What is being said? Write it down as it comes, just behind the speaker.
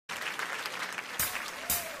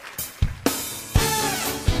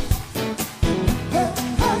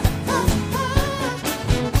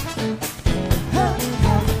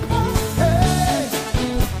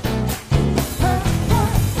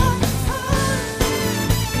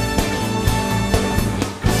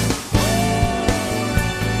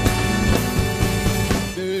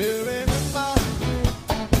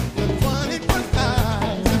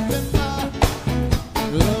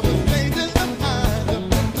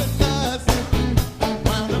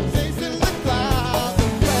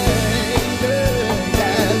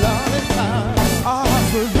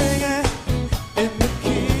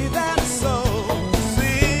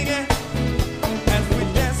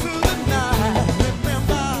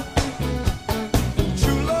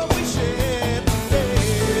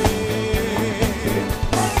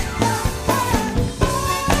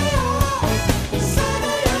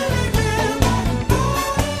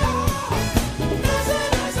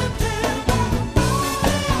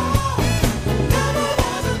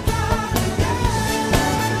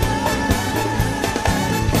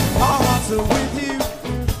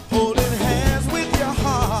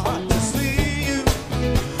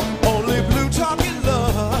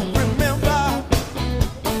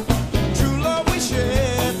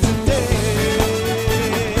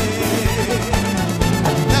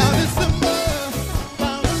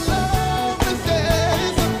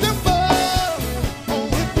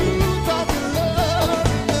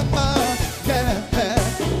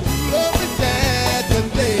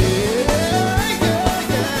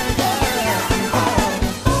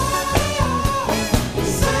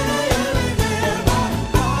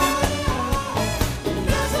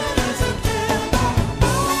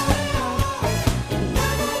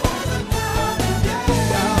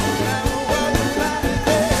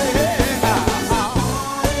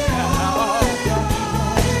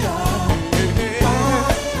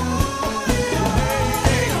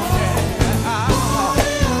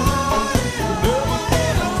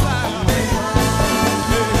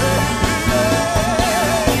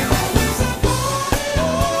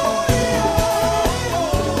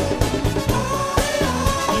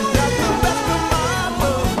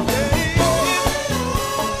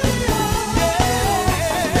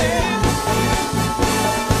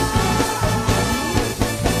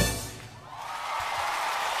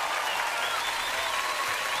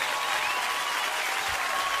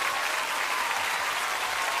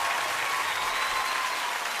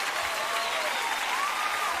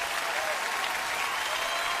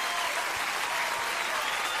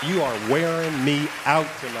You are wearing me out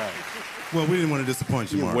tonight. Well, we didn't want to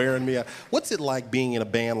disappoint you, You're Mark. wearing me out. What's it like being in a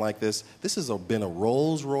band like this? This has been a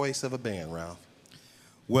Rolls Royce of a band, Ralph.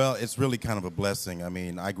 Well, it's really kind of a blessing. I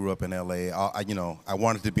mean, I grew up in L.A. I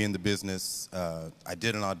wanted to be in the business. I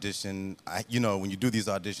did an audition. When you do these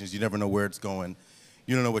auditions, you never know where it's going.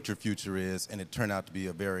 You don't know what your future is, and it turned out to be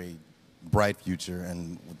a very bright future.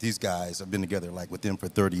 And with these guys, I've been together with them for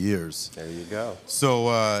 30 years. There you go.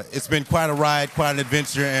 So it's been quite a ride, quite an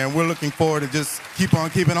adventure, and we're looking forward to just keep on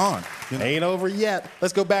keeping on. Ain't over yet.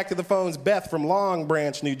 Let's go back to the phones. Beth from Long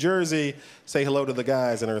Branch, New Jersey. Say hello to the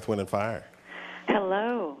guys in Earth, Wind, and Fire.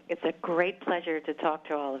 Hello. It's a great pleasure to talk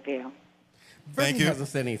to all of you. Thank you. Hasn't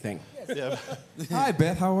said anything. Yeah. Hi,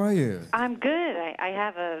 Beth. How are you? I'm good. I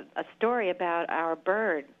have a story about our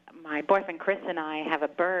bird. My boyfriend Chris and I have a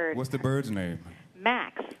bird, What's the bird's name?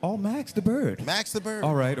 Max. Oh, Max the bird. Max the Bird.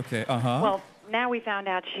 All right, okay. Uh-huh. Well, now we found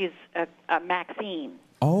out she's a Maxine.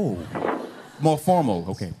 Oh, more formal.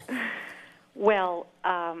 Okay. Well,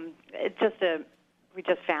 we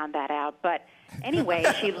just found that out. But anyway,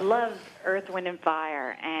 she loves Earth, Wind, and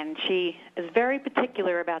Fire, and she is very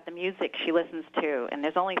particular about the music she listens to. And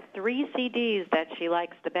there's only 3 CDs that she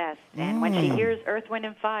likes the best. And when she hears Earth, Wind,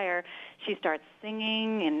 and Fire, she starts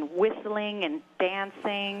singing and whistling and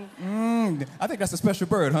dancing. I think that's a special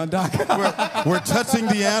bird, huh, Doc? We're touching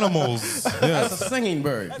the animals. That's Yes. a singing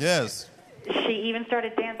bird. Yes. She even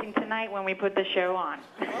started dancing tonight when we put the show on.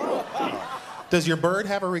 Does your bird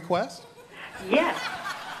have a request? Yes.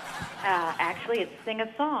 Actually, it's sing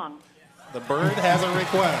a song. The bird has a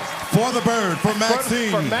request. For the bird, for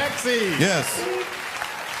Maxine. For Maxine. Yes.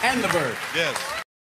 And the bird. Yes.